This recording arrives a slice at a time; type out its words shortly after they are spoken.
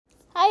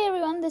Hi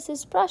everyone, this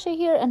is Prasha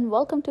here and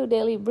welcome to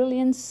Daily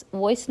Brilliance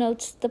Voice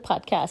Notes, the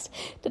podcast.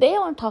 Today I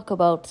want to talk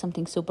about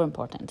something super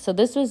important. So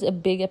this was a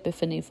big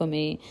epiphany for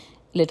me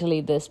literally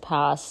this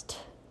past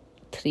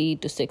 3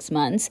 to 6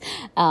 months.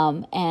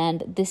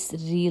 And this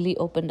really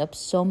opened up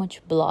so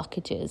much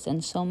blockages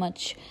and so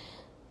much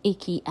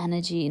icky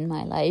energy in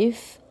my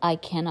life. I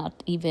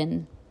cannot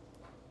even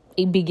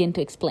begin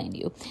to explain to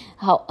you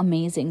how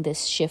amazing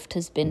this shift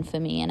has been for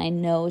me, and I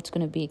know it's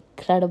going to be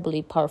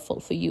incredibly powerful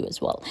for you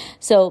as well.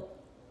 So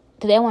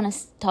today I want to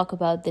talk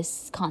about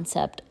this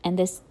concept and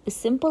this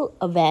simple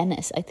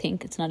awareness. I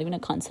think it's not even a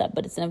concept,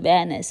 but it's an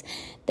awareness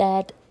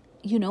that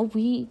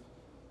we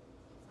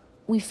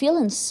feel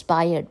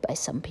inspired by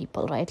some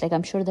people, right? Like,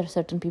 I'm sure there are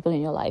certain people in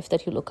your life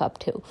that you look up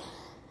to.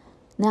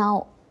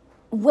 Now,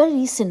 very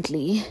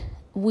recently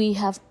we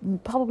have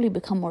probably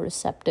become more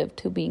receptive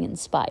to being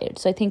inspired.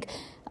 So I think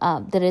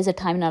there is a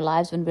time in our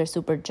lives when we're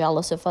super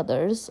jealous of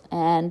others,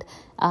 and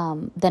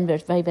then we're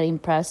very, very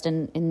impressed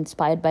and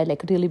inspired by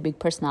like really big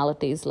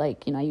personalities.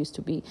 Like, I used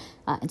to be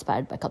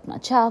inspired by Kalpana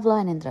Chawla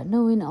and Indra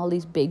Nooyi and all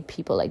these big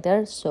people. Like,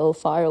 they're so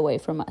far away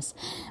from us.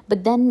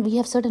 But then we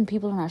have certain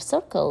people in our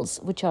circles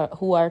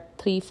who are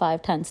 3,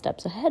 5, 10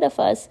 steps ahead of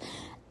us,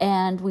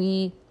 and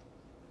we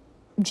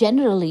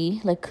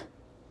generally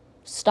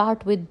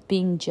start with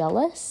being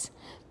jealous.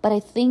 But I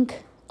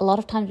think a lot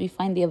of times we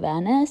find the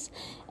awareness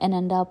and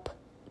end up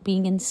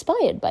being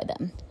inspired by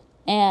them.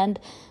 And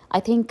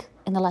I think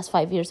in the last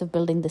 5 years of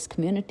building this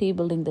community,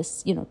 building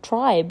this,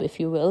 tribe,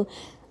 if you will,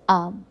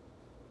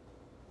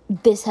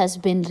 this has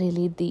been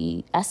really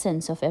the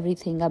essence of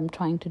everything I'm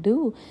trying to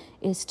do,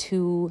 is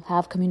to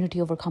have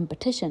community over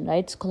competition,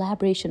 right? It's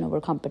collaboration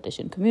over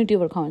competition, community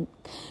over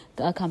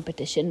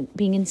competition,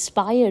 being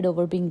inspired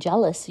over being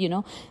jealous.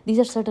 These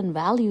are certain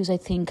values I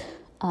think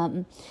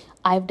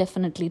I've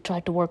definitely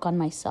tried to work on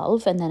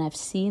myself, and then I've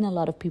seen a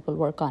lot of people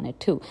work on it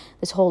too.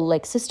 This whole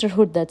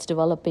sisterhood that's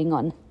developing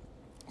on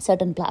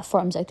certain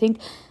platforms. I think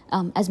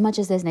as much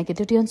as there's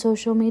negativity on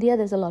social media,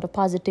 there's a lot of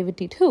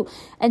positivity too.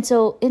 And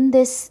so in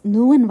this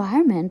new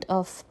environment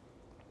of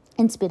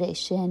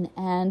inspiration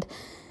and,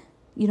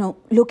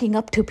 looking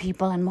up to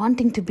people and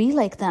wanting to be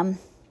like them,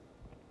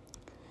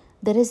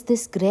 there is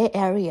this gray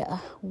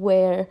area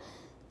where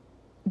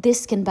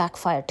this can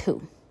backfire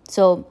too.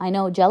 So I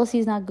know jealousy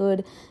is not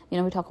good. We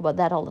talk about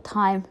that all the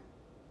time.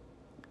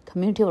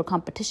 Community over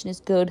competition is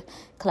good.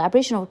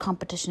 Collaboration over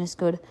competition is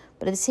good.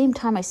 But at the same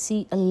time, I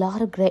see a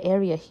lot of gray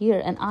area here.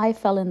 And I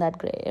fell in that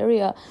gray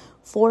area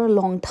for a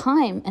long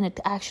time. And it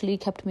actually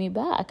kept me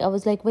back. I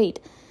was like, wait,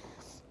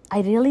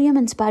 I really am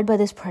inspired by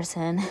this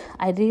person.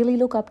 I really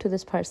look up to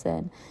this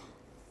person.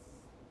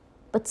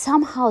 But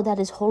somehow that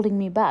is holding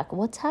me back.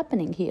 What's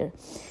happening here?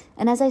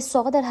 And as I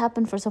saw that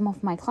happen for some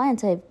of my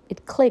clients,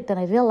 it clicked and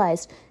I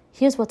realized,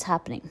 here's what's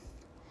happening.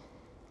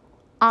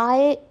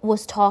 I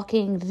was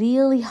talking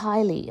really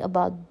highly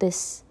about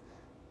this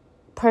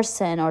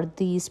person or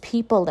these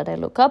people that I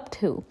look up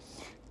to.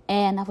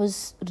 And I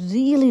was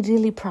really,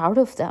 really proud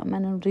of them.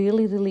 And I'm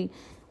really, really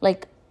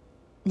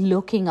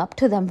looking up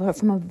to them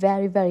from a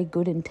very, very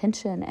good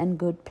intention and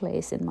good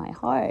place in my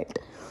heart.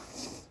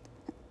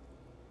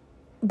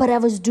 But I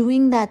was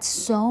doing that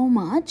so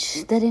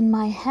much that in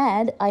my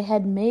head, I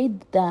had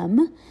made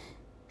them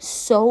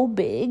so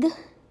big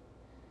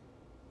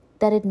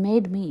that it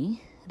made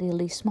me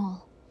really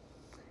small.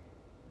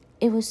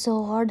 It was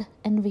so hard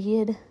and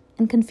weird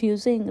and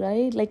confusing,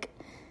 right?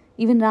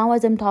 Even now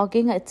as I'm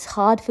talking, it's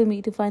hard for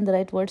me to find the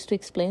right words to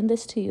explain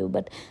this to you,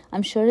 but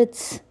I'm sure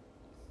it's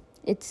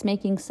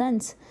making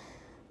sense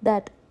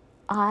that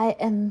I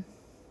am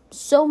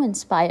so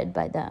inspired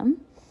by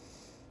them,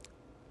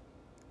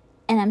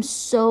 and I'm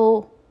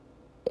so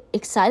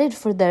excited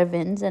for their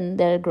wins and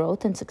their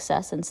growth and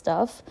success and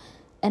stuff,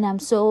 and I'm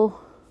so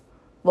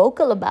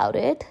vocal about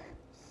it,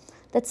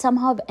 that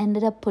somehow I've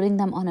ended up putting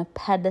them on a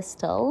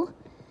pedestal.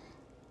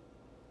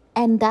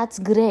 And that's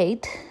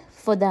great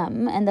for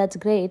them, and that's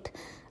great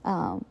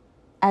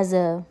as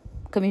a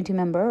community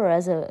member or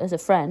as a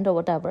friend or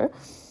whatever.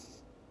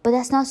 But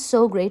that's not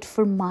so great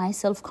for my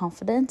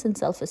self-confidence and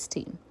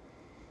self-esteem.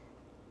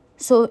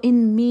 So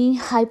in me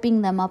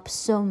hyping them up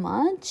so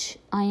much,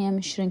 I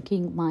am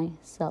shrinking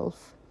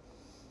myself.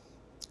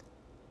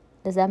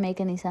 Does that make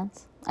any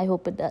sense? I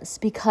hope it does,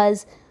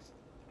 because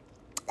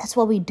that's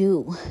what we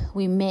do.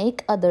 We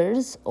make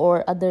others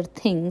or other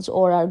things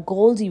or our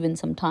goals even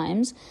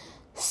sometimes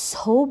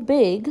so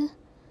big,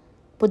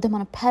 put them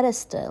on a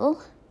pedestal,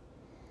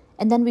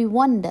 and then we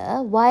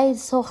wonder why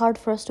it's so hard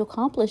for us to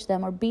accomplish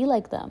them or be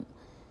like them.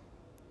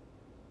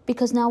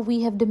 Because now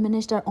we have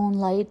diminished our own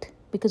light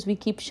because we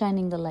keep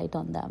shining the light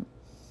on them.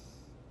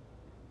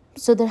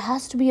 So there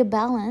has to be a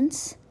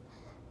balance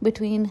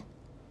between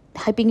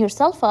hyping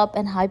yourself up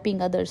and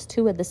hyping others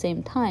too at the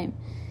same time.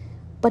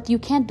 But you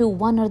can't do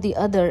one or the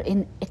other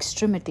in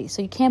extremity.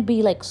 So you can't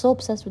be so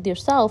obsessed with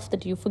yourself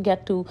that you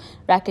forget to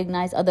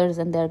recognize others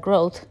and their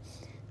growth.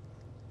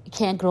 You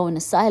can't grow in a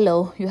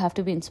silo. You have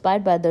to be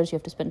inspired by others. You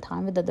have to spend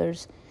time with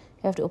others.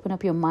 You have to open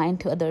up your mind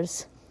to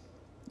others.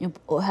 You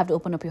have to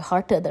open up your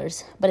heart to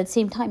others. But at the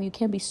same time, you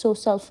can't be so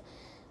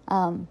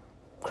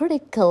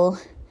critical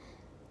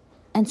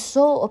and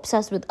so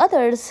obsessed with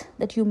others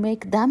that you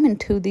make them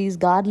into these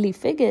godly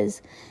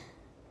figures,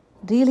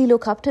 really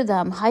look up to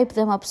them, hype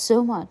them up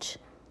so much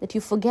that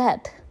you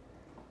forget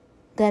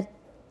that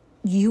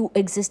you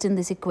exist in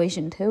this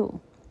equation too.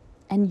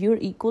 And you're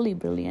equally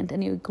brilliant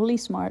and you're equally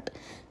smart.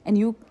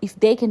 And if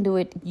they can do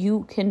it,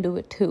 you can do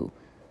it too.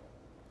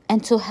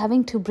 And so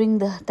having to bring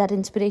that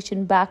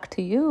inspiration back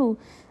to you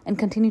and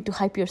continue to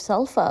hype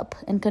yourself up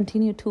and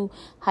continue to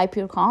hype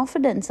your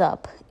confidence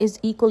up is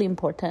equally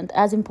important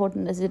as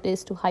it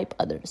is to hype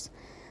others.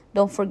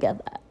 Don't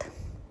forget that.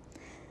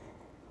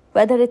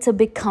 Whether it's a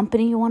big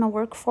company you want to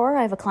work for,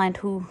 I have a client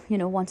who,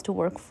 wants to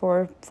work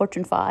for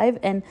Fortune 5.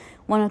 And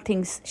one of the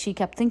things she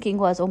kept thinking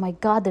was, oh my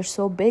God, they're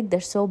so big, they're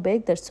so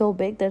big, they're so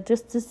big. They're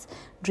just this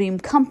dream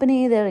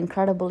company. They're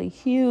incredibly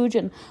huge.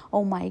 And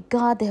oh my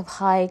God, they have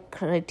high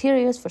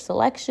criteria for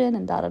selection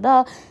and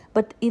da-da-da.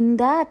 But in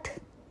that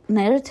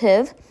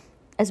narrative,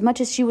 as much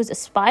as she was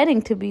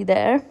aspiring to be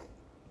there,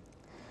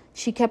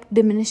 she kept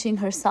diminishing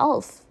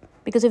herself.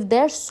 Because if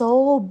they're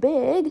so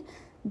big,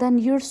 then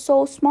you're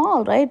so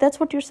small, right? That's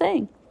what you're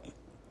saying.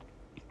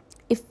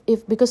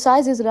 Because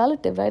size is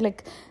relative, right?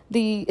 Like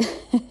the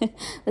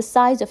the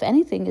size of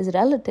anything is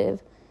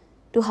relative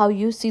to how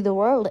you see the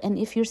world. And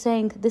if you're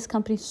saying this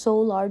company is so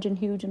large and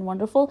huge and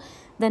wonderful,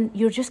 then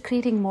you're just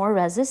creating more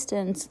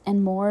resistance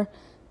and more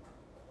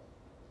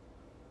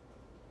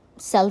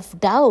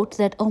self-doubt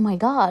that, oh my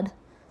God,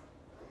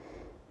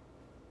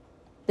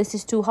 this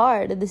is too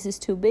hard, this is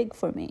too big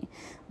for me.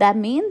 That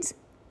means,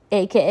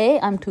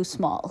 AKA, I'm too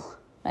small.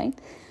 Right?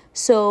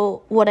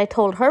 So what I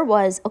told her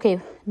was, okay,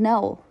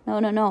 no.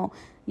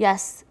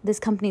 Yes, this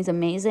company is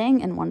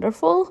amazing and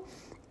wonderful.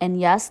 And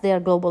yes, they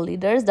are global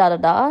leaders,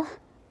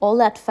 All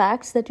that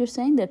facts that you're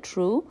saying, they're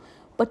true.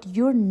 But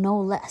you're no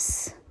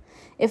less.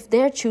 If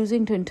they're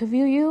choosing to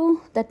interview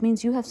you, that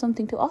means you have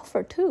something to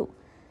offer too.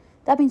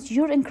 That means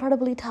you're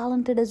incredibly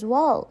talented as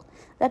well.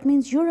 That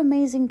means you're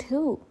amazing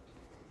too.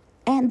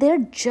 And they're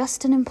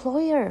just an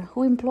employer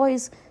who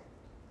employs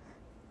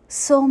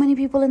so many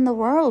people in the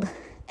world.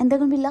 And they're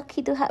going to be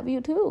lucky to have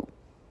you too.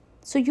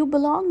 So you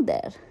belong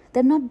there.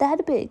 They're not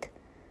that big.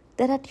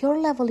 They're at your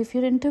level. If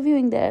you're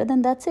interviewing there,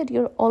 then that's it.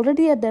 You're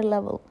already at their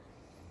level.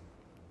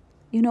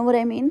 You know what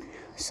I mean?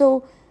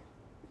 So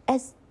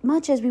as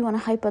much as we want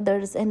to hype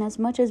others and as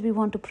much as we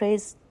want to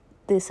praise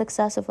the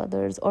success of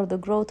others or the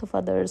growth of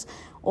others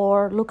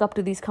or look up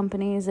to these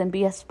companies and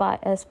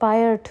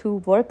aspire to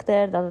work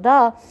there,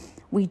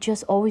 we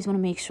just always want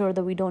to make sure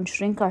that we don't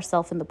shrink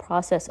ourselves in the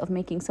process of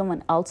making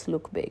someone else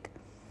look big.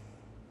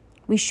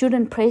 We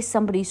shouldn't praise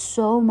somebody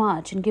so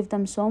much and give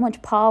them so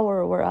much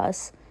power over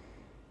us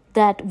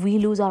that we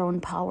lose our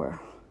own power.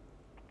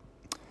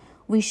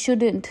 We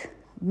shouldn't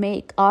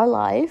make our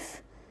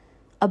life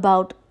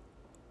about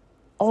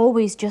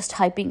always just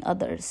hyping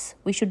others.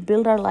 We should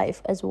build our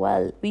life as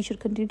well. We should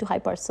continue to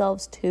hype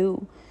ourselves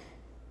too,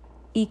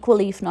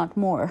 equally if not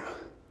more.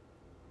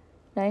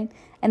 Right?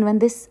 And when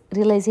this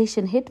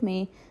realization hit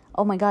me,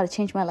 oh my God, it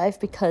changed my life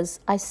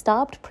because I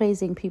stopped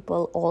praising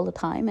people all the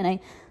time and I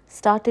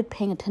started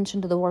paying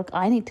attention to the work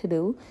I need to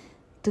do,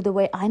 to the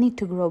way I need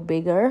to grow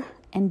bigger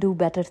and do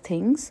better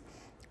things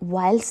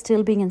while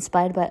still being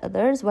inspired by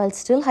others, while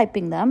still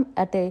hyping them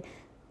at a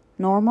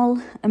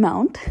normal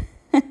amount,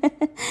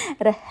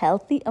 at a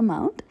healthy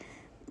amount,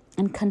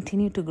 and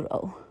continue to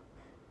grow.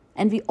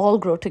 And we all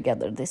grow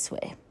together this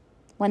way.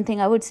 One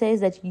thing I would say is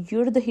that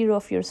you're the hero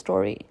of your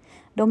story.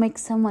 Don't make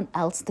someone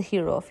else the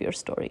hero of your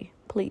story,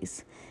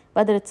 please.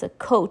 Whether it's a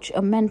coach,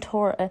 a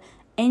mentor,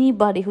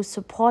 anybody who's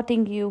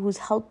supporting you, who's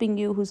helping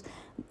you,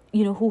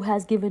 who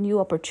has given you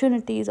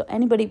opportunities, or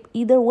anybody,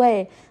 either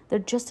way, they're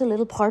just a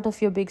little part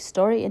of your big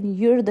story and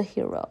you're the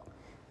hero.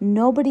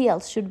 Nobody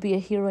else should be a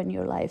hero in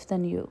your life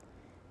than you.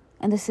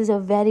 And this is a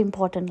very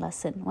important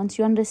lesson. Once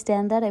you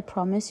understand that, I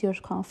promise your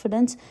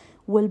confidence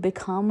will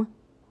become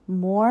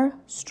more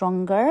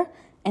stronger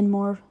and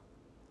more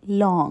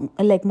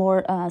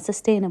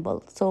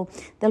sustainable. So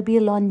there'll be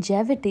a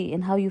longevity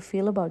in how you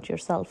feel about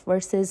yourself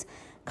versus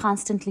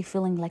constantly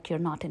feeling like you're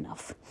not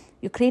enough.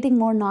 You're creating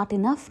more not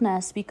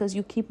enoughness because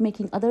you keep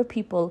making other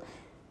people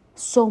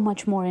so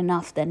much more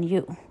enough than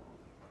you,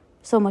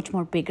 so much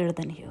more bigger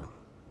than you.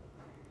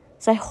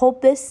 So I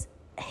hope this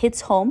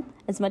hits home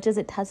as much as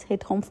it has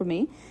hit home for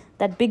me.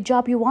 That big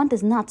job you want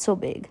is not so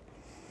big.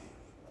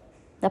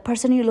 That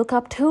person you look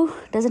up to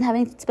doesn't have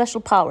any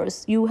special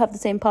powers. You have the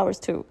same powers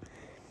too.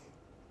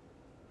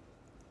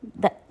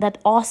 That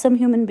awesome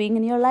human being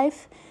in your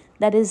life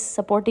that is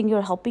supporting you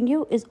or helping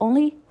you is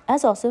only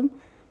as awesome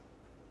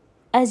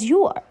as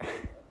you are.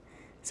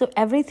 So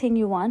everything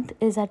you want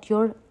is at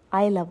your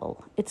eye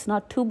level. It's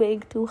not too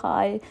big, too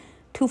high,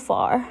 too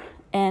far.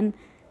 And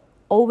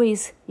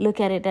always look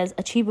at it as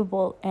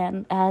achievable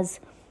and as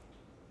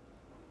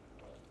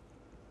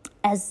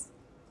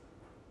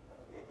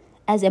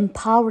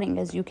empowering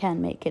as you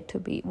can make it to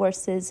be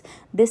versus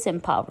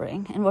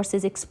disempowering and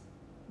versus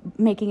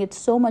making it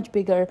so much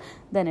bigger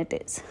than it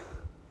is.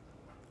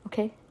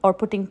 Okay? Or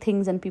putting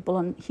things and people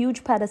on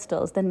huge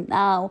pedestals, then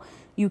now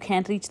you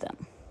can't reach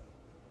them.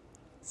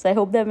 So I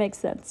hope that makes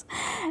sense.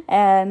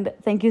 And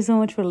thank you so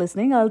much for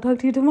listening. I'll talk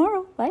to you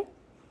tomorrow. Bye.